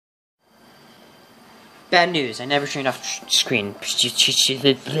Bad news, I never turned off screen.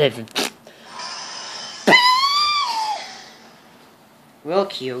 Well,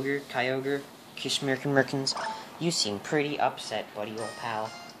 Kyogre, Kishmirkin, you seem pretty upset, buddy old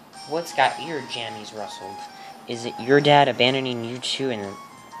pal. What's got your jammies rustled? Is it your dad abandoning you two and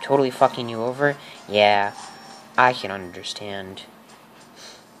totally fucking you over? Yeah, I can understand.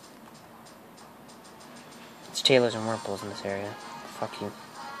 It's Taylors and Whirlpools in this area. Fuck you.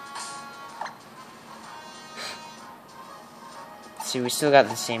 See, we still got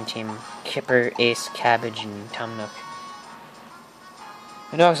the same team. Kipper, Ace, Cabbage, and Tom Nook.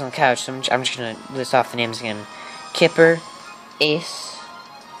 My dog's on the couch, so I'm just gonna list off the names again. Kipper, Ace.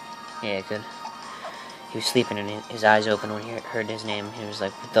 Yeah, good. He was sleeping and his eyes open when he heard his name. He was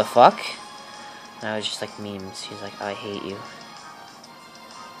like, what the fuck? And I was just like, memes. He's like, I hate you.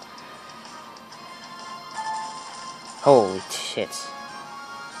 Holy tits.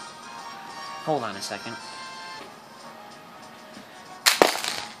 Hold on a second.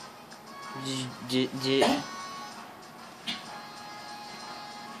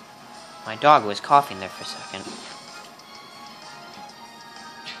 My dog was coughing there for a second.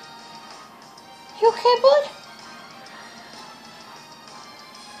 You okay, bud?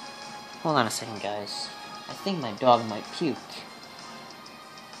 Hold on a second, guys. I think my dog might puke.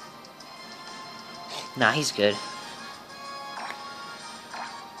 Nah, he's good.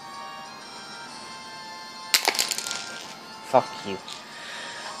 Fuck you.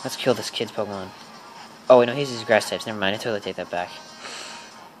 Let's kill this kid's Pokemon. Oh, wait, no, he's his grass types. Never mind, I totally take that back.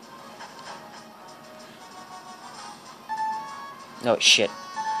 No, shit.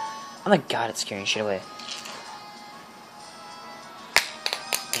 Oh my god, it's scaring shit away.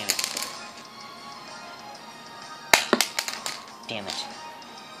 Damn it. Damn it.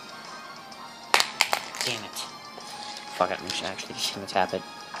 Damn it. Fuck it, I'm actually just gonna tap it.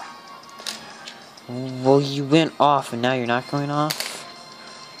 Well, you went off and now you're not going off?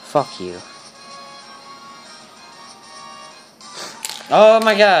 Fuck you. Oh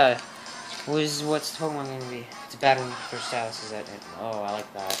my god! What's the Pokemon gonna be? It's a bad one for Status, is that it? Oh, I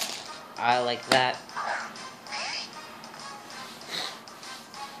like that. I like that.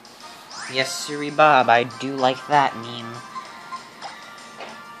 Yes, sirree Bob, I do like that meme.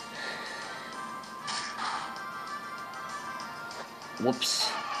 Whoops.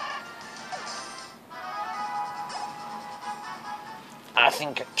 I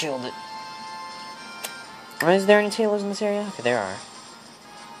think I killed it. Is there any Tailors in this area? Okay, there are.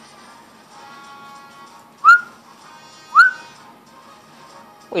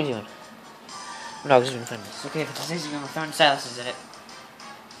 What are you doing? No, I was doing fun. Okay, if it's easy, I'm throwing Silas at it.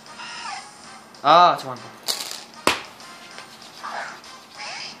 Oh, it's wonderful.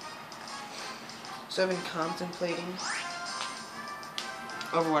 So I've been contemplating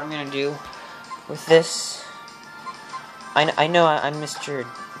over what I'm gonna do with this. I know I'm Mr.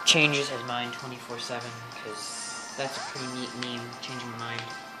 Changes his mind 24/7 because that's a pretty neat meme, changing my mind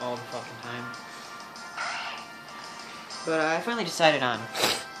all the fucking time. But I finally decided on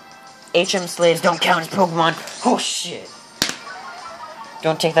HM slaves don't count as Pokemon. Oh shit!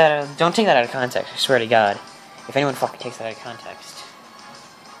 Don't take that out of context. I swear to God, if anyone fucking takes that out of context.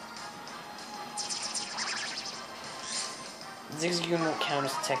 Zigzagoon won't count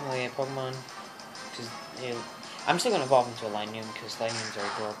as technically a Pokemon because I'm still gonna evolve into a Lightning because Lightnings are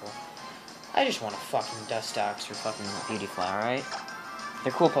adorable. I just want a fucking Dustox or fucking Beautyfly, alright?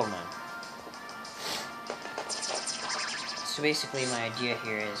 They're cool Pokemon. So basically my idea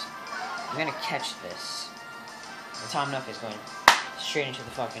here is I'm gonna catch this. And Tom Nook is going straight into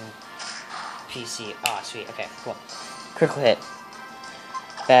the fucking PC. Ah, sweet. Okay, cool. Critical hit.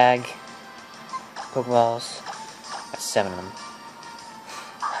 Bag. Pokeballs. That's 7 of them.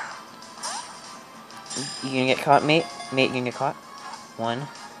 You gonna get caught, mate? Mate, you gonna get caught? 1.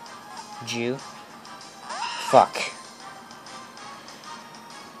 Jew. Fuck.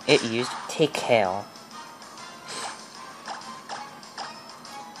 It used Take Hail.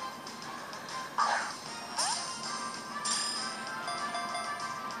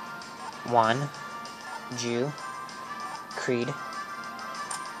 One. Jew. Creed.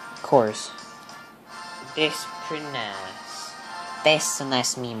 Course. This pretty nice. That's a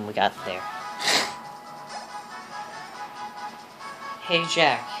nice meme we got there. Hey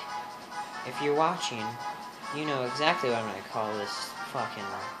Jack, if you're watching, you know exactly what I'm gonna call this fucking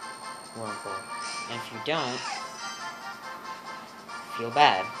wormhole. And if you don't, feel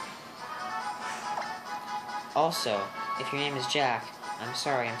bad. Also, if your name is Jack, I'm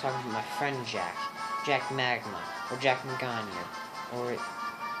sorry, I'm talking to my friend Jack. Jack Magma, or Jack Magania, or,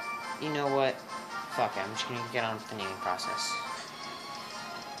 you know what? Fuck it, I'm just gonna get on with the naming process.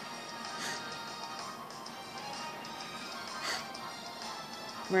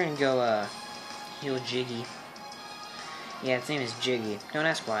 We're gonna go, heal Jiggy. Yeah, its name is Jiggy. Don't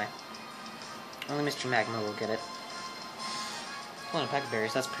ask why. Only Mr. Magma will get it. Hold on, pack of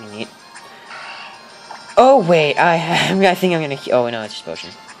berries. That's pretty neat. Oh, wait. I think I'm gonna... Oh, no, it's just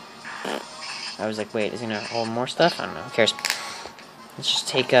potion. I was like, wait, is it gonna hold more stuff? I don't know. Who cares? Let's just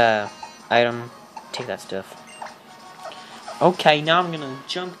take a item. Take that stuff. Okay, now I'm gonna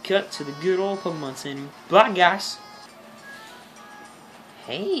jump cut to the good old Pokemon Center. Bye, guys.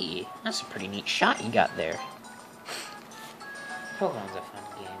 Hey, that's a pretty neat shot you got there. Pokemon's a fun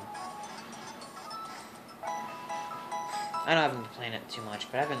game. I know I haven't been playing it too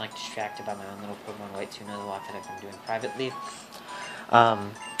much, but I've been like distracted by my own little Pokemon White 2 Nuzlocke that I've been doing privately.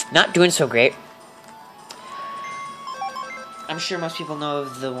 Not doing so great. I'm sure most people know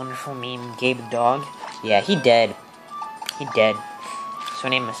of the wonderful meme Gabe the Dog. Yeah, he dead. He dead. So I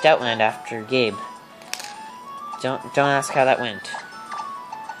named my Stoutland after Gabe. Don't ask how that went.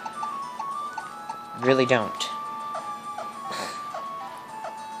 Really don't.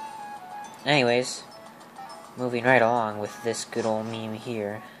 Anyways, moving right along with this good old meme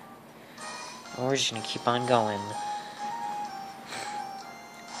here. We're just gonna keep on going.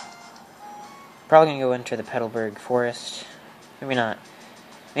 Probably gonna go enter the Petalburg Forest. Maybe not.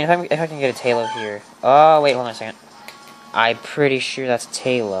 I mean, if I can get a Tailo here. Oh, wait, hold on a second. I'm pretty sure that's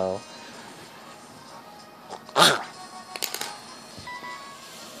Tailo.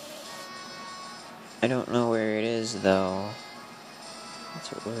 I don't know where it is, though. That's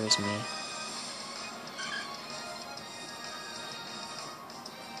what worries me.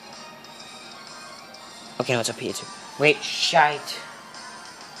 Okay, no, it's up here, too. Wait, shite.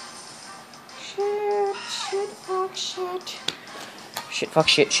 Shit, fuck, shit. Shit, fuck,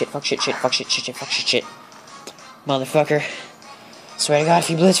 shit, shit, fuck, shit, shit, fuck, shit, shit, shit, fuck, shit, shit. Motherfucker. Swear to God, if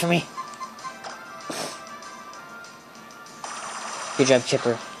you blitz for me. Good job,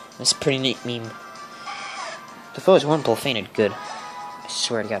 Chipper. That's a pretty neat meme. The foe's Wurmple fainted. Good. I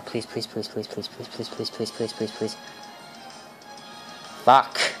swear to God, please, please, please, please, please, please, please, please, please, please, please, please.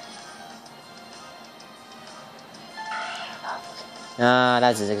 Fuck. Ah,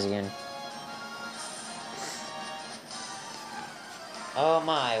 that's a Ziggs again. Oh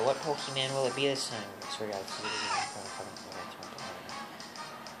my, what Pokemon will it be this time? I swear to God,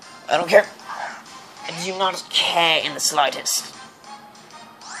 I don't care. I do not care in the slightest.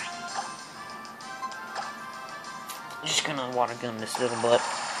 I'm just gonna water gun this little butt.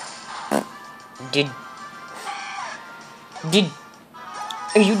 Oh, you did?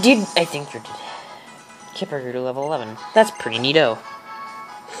 I think you did. Kipper grew to level 11. That's pretty neato.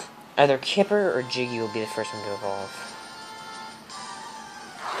 Either Kipper or Jiggy will be the first one to evolve.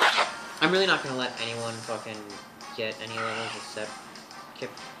 I'm really not gonna let anyone fucking get any levels except Kip.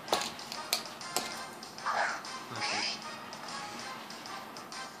 Okay.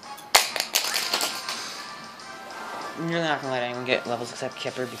 I'm really not gonna let anyone get levels except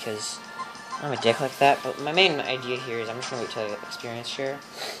Kipper because I'm a dick like that. But my main idea here is I'm just gonna wait till I get experience share.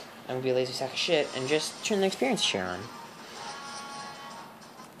 I'm gonna be a lazy sack of shit and just turn the experience share on.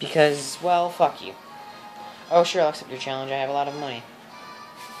 Because, well, fuck you. Oh, sure, I'll accept your challenge. I have a lot of money.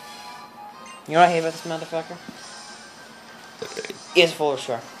 You know what I hate about this motherfucker? He has a full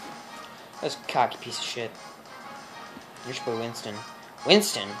restore. That's a cocky piece of shit. You're your boy Winston.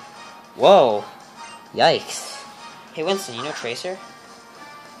 Winston? Whoa. Yikes. Hey, Winston, you know Tracer?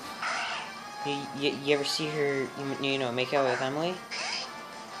 You ever see her, you know, make out with Emily?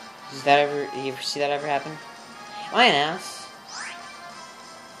 Does that ever, you ever see that ever happen? Am I an ass?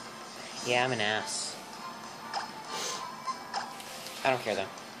 Yeah, I'm an ass. I don't care, though.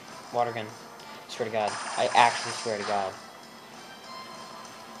 Water gun. Swear to God. I actually swear to God.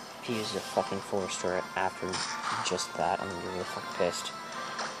 If he uses a fucking full restore after just that, I'm gonna be really fucking pissed.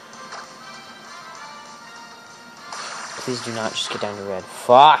 Please do not just get down to red.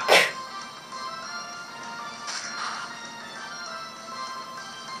 Fuck!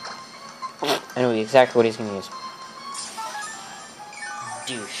 I know exactly what he's gonna use.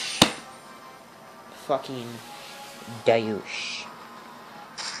 Douche. Fucking douche.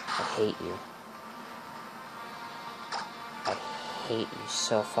 I hate you. I hate you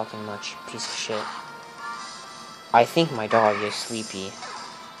so fucking much, piece of shit. I think my dog is sleepy.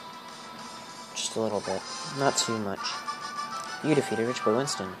 Just a little bit. Not too much. You defeated Rich Boy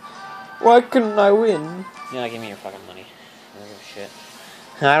Winston. Why couldn't I win? Yeah, give me your fucking money. I don't give a shit.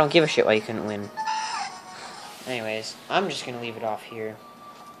 I don't give a shit why you couldn't win. Anyways, I'm just gonna leave it off here.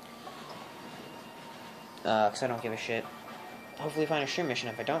 Cause I don't give a shit. Hopefully find a Shroomish,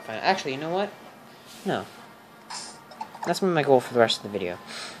 and if I don't find it... Actually, you know what? No. That's my goal for the rest of the video.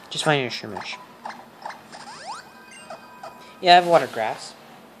 Just finding a Shroomish. Yeah, I have water grass.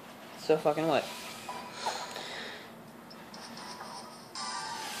 So fucking what?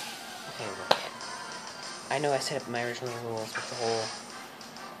 Okay, look. I know I set up my original rules with the whole...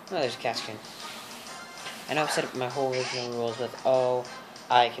 Oh, there's a Cascoon. I know I've set up my whole original rules with, oh,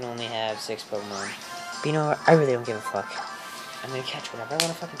 I can only have 6 Pokemon. But you know what? I really don't give a fuck. I'm gonna catch whatever I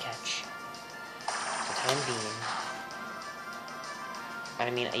want to fucking catch. For the time being. And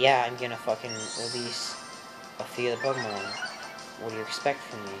I mean, yeah, I'm gonna fucking release a few of the Pokemon. What do you expect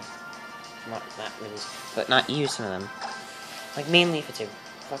from me? Not release, but not use some of them. Like, mainly if it's a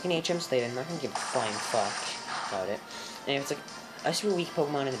fucking HM slate, I'm not gonna give a flying fuck about it. And if it's like a super weak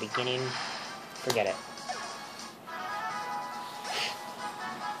Pokemon in the beginning, forget it.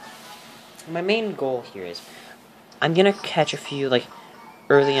 My main goal here is, I'm gonna catch a few, like,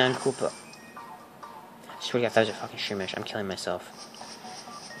 early on cool I swear to God, that was a fucking Shroomish. I'm killing myself.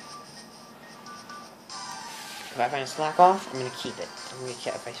 If I find a Slack off, I'm gonna keep it.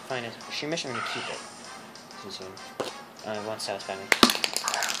 If I find a Shroomish, I'm gonna keep it. Soon. It won't satisfy me.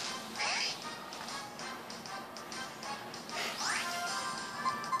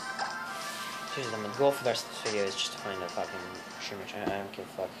 Seriously, the goal for the rest of this video is just to find a fucking Shroomish. I don't give a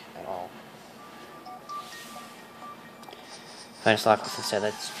fuck at all. Find a Slack off instead,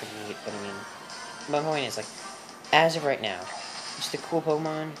 that's pretty neat, but I mean... My point is, like, as of right now, just the cool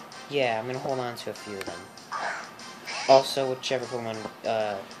Pokemon, yeah, I'm gonna hold on to a few of them. Also, whichever Pokemon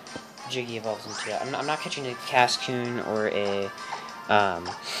Jiggy evolves into. I'm not catching a Cascoon or a I'm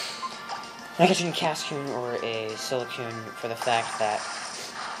not catching a Cascoon or a Silicoon for the fact that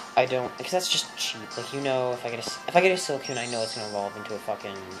I don't, because that's just cheap. Like, you know, if I get a Silicoon, I know it's gonna evolve into a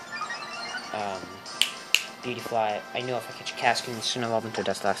fucking Beautyfly. I know if I catch a Cascoon, it's gonna evolve into a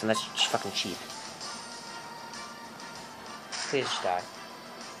Dustox, and that's just fucking cheap. Please just die,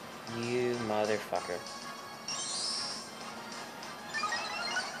 you motherfucker.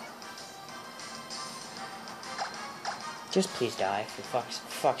 Just please die, for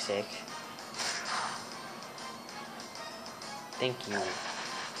fuck's sake. Thank you.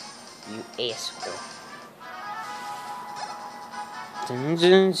 You asshole. Dun,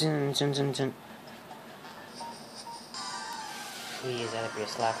 dun, dun, dun, dun, dun. Please, that'd be a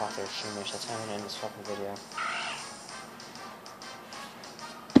Slack off there, Shroomish. That's how I'm gonna end this fucking video.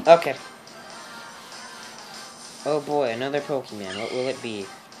 Okay. Oh boy, another Pokemon. What will it be?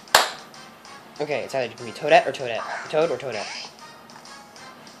 Okay, it's either going to be Toadette or Toadette. Toad or Toadette.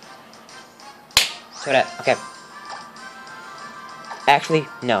 Toadette, okay. Actually,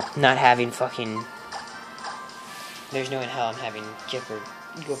 no. Not having fucking... There's no in hell I'm having Kipper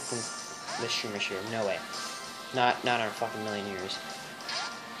go from this Shroomish here. No way. Not in a fucking million years.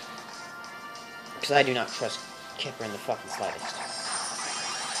 Because I do not trust Kipper in the fucking slightest.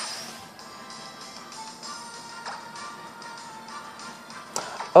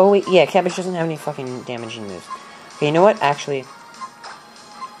 Oh wait, yeah, Cabbage doesn't have any fucking damaging moves. Okay, you know what? Actually,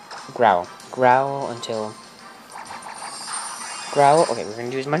 Growl. Growl until... Growl. Okay, we're gonna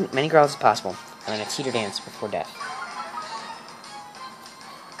do as many growls as possible. And then a Teeter Dance before death.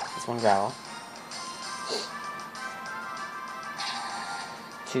 That's 1 Growl.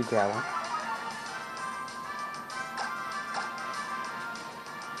 2 Growl.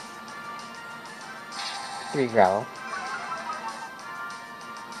 3 Growl.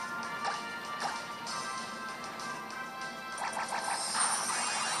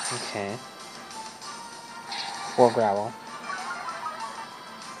 Okay. 4 Growl.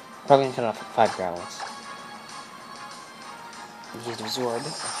 Probably gonna cut off 5 Growls. Used Absorb.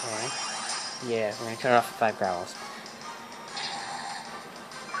 Okay. Yeah, we're gonna cut off 5 Growls.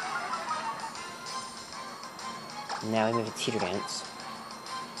 Now we move to Teeter Dance.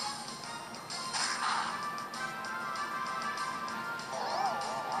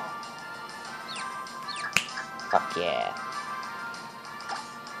 Fuck yeah.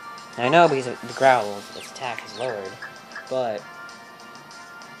 I know because the Growl, its attack is lowered, but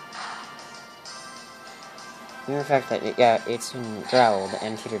given the fact that it's been growled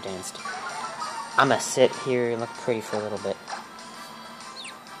and Teeter Danced, I'm gonna sit here and look pretty for a little bit.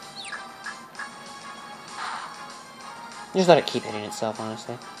 Just let it keep hitting itself,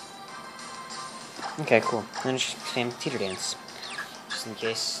 honestly. Okay, cool. Then it's just same Teeter Dance, just in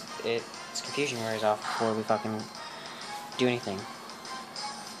case its confusion wears off before we fucking do anything.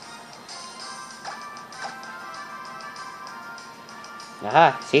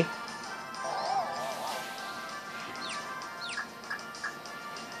 Aha, see?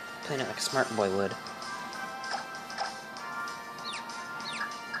 Playing it like a smart boy would.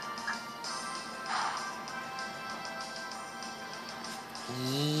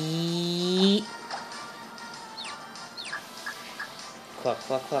 Yeet. Cluck,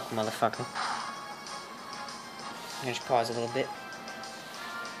 cluck, cluck, motherfucker. I'm gonna just pause a little bit.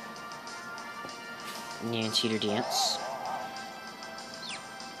 New teeter dance.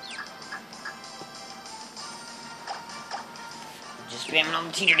 Just spamming on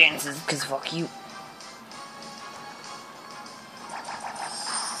the teeter dances, because fuck you.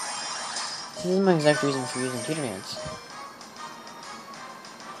 This is my exact reason for using teeter dance.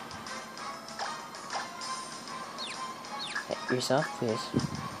 Hit yourself, please.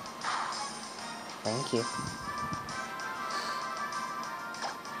 Thank you.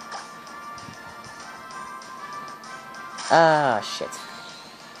 Ah, shit.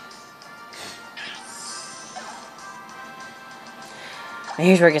 Now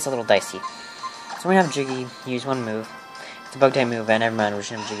here's where it gets a little dicey. So we're gonna have Jiggy use one move. It's a bug type move, and never mind, we're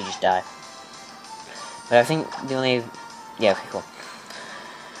just gonna have Jiggy just die. But I think the only... Yeah, okay, cool.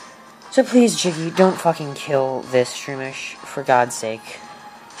 So please, Jiggy, don't fucking kill this Shroomish, for God's sake.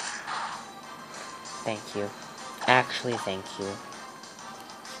 Thank you. Actually, thank you.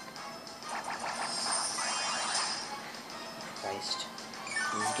 Christ.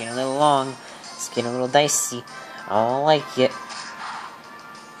 This is getting a little long. It's getting a little dicey. I don't like it.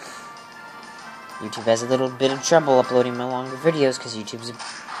 YouTube has a little bit of trouble uploading my longer videos because YouTube's a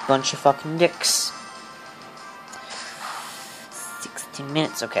bunch of fucking dicks. 16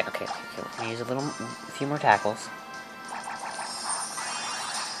 minutes. Okay. We're gonna use a few more tackles.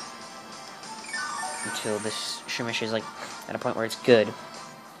 Until this Shroomish is, like, at a point where it's good.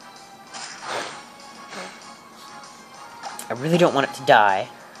 I really don't want it to die.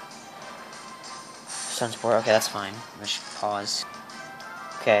 Stun Spore. Okay, that's fine. Let's just pause.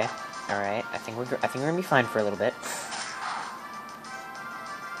 Okay. Alright. I think we're gonna be fine for a little bit.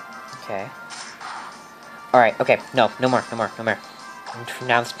 Okay. Alright, okay. No more. From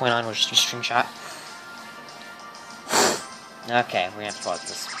now this point on, we'll just do string shot. Okay, we're gonna have to pause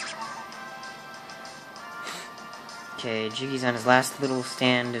this. Okay, Jiggy's on his last little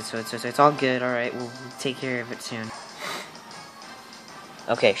stand, so it's all good. Alright, we'll take care of it soon.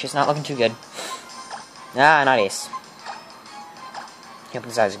 Okay, she's not looking too good. Ah, not ace. Open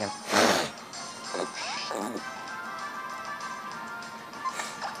his eyes again.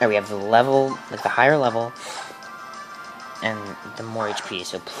 Alright, we have the level, like the higher level, and the more HP,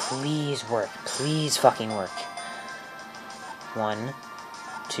 so please work. Please fucking work. 1,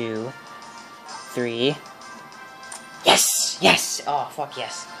 2, 3. Yes! Yes! Oh, fuck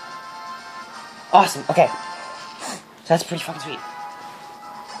yes. Awesome, okay. So that's pretty fucking sweet.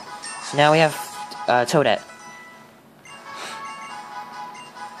 So now we have, Toadette.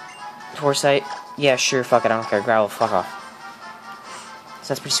 Foresight. Yeah, sure, fuck it, I don't care. Growl, fuck off. So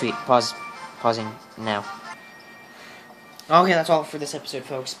that's pretty sweet. Pausing now. Okay, that's all for this episode,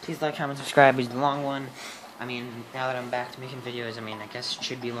 folks. Please like, comment, subscribe. It's a long one. I mean, now that I'm back to making videos, I mean, I guess it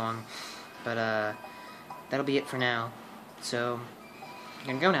should be long. But, that'll be it for now. So, I'm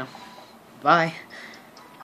gonna go now. Bye.